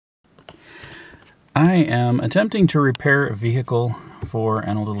I am attempting to repair a vehicle for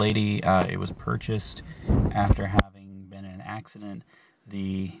an older lady. It was purchased after having been in an accident.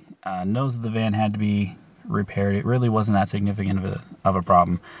 The nose of the van had to be repaired. It really wasn't that significant of a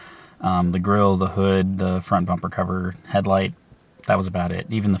problem. The grill, the hood, the front bumper cover, headlight, that was about it.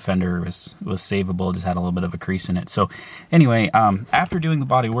 Even the fender was savable, just had a little bit of a crease in it. So anyway, after doing the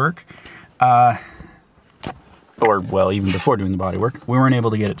body work, or well, even before doing the body work, we weren't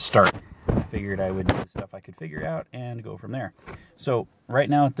able to get it to start. I figured I would do the stuff I could figure out and go from there. So right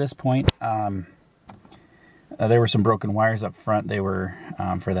now at this point, there were some broken wires up front. They were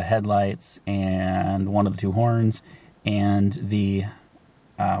for the headlights and one of the two horns, and the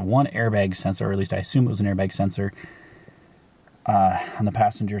one airbag sensor, or at least I assume it was an airbag sensor, on the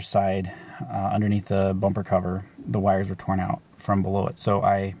passenger side underneath the bumper cover. The wires were torn out from below it. So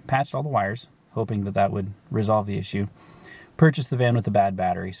I patched all the wires, hoping that that would resolve the issue. Purchased the van with a bad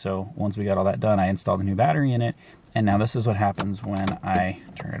battery, so once we got all that done, I installed a new battery in it, and now this is what happens when I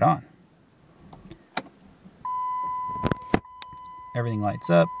turn it on. Everything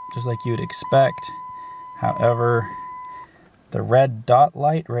lights up, just like you would expect. However, the red dot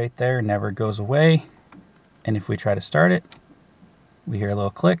light right there never goes away, and if we try to start it, we hear a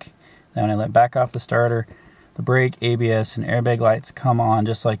little click. Then when I let back off the starter, the brake, ABS, and airbag lights come on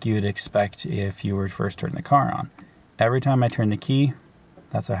just like you would expect if you were first turning the car on. Every time I turn the key,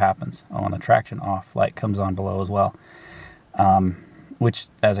 that's what happens. Oh, and the traction off light comes on below as well. Which,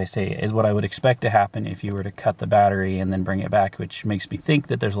 as I say, is what I would expect to happen if you were to cut the battery and then bring it back, which makes me think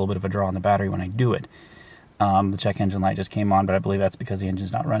that there's a little bit of a draw on the battery when I do it. The check engine light just came on, but I believe that's because the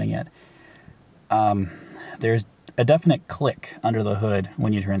engine's not running yet. There's a definite click under the hood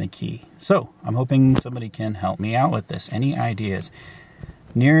when you turn the key. So, I'm hoping somebody can help me out with this. Any ideas?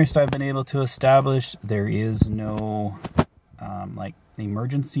 Nearest I've been able to establish, there is no like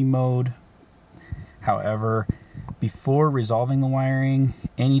emergency mode. However, before resolving the wiring,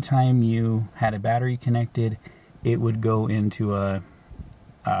 anytime you had a battery connected, it would go into a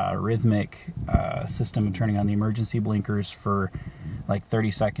rhythmic system of turning on the emergency blinkers for like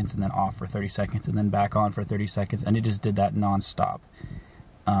 30 seconds and then off for 30 seconds and then back on for 30 seconds, and it just did that non-stop,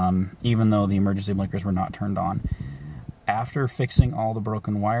 even though the emergency blinkers were not turned on. After fixing all the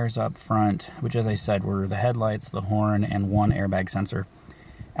broken wires up front, which as I said were the headlights, the horn, and one airbag sensor,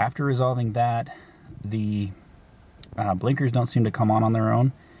 after resolving that, the blinkers don't seem to come on their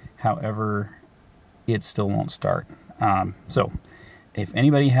own. However, it still won't start. So if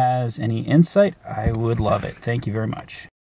anybody has any insight, I would love it. Thank you very much.